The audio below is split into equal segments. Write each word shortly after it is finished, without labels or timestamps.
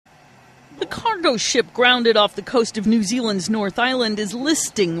cargo ship grounded off the coast of New Zealand's North Island is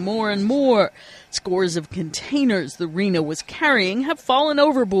listing more and more. Scores of containers the Rena was carrying have fallen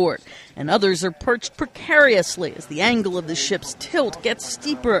overboard, and others are perched precariously as the angle of the ship's tilt gets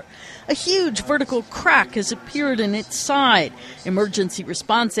steeper. A huge vertical crack has appeared in its side. Emergency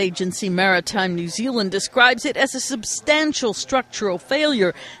response agency Maritime New Zealand describes it as a substantial structural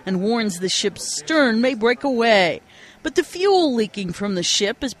failure and warns the ship's stern may break away. But the fuel leaking from the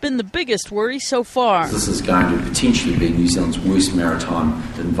ship has been the biggest worry so far. This is going to potentially be New Zealand's worst maritime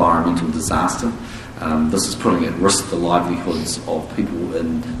environmental disaster. This is putting at risk the livelihoods of people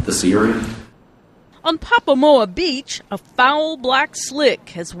in this area. On Papamoa Beach, a foul black slick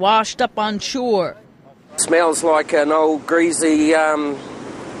has washed up on shore. It smells like an old greasy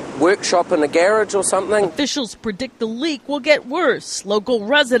workshop in a garage or something. Officials predict the leak will get worse. Local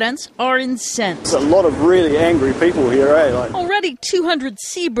residents are incensed. There's a lot of really angry people here, Already 200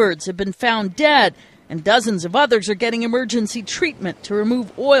 seabirds have been found dead, and dozens of others are getting emergency treatment to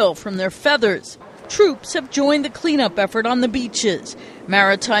remove oil from their feathers. Troops have joined the cleanup effort on the beaches.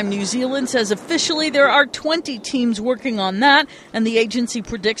 Maritime New Zealand says officially there are 20 teams working on that, and the agency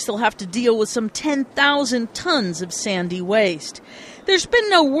predicts they'll have to deal with some 10,000 tons of sandy waste. There's been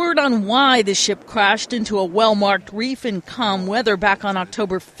no word on why the ship crashed into a well-marked reef in calm weather back on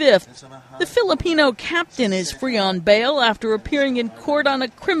October 5th. The Filipino captain is free on bail after appearing in court on a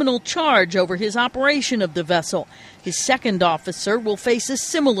criminal charge over his operation of the vessel. His second officer will face a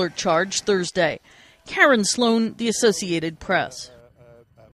similar charge Thursday. Karen Sloan, The Associated Press.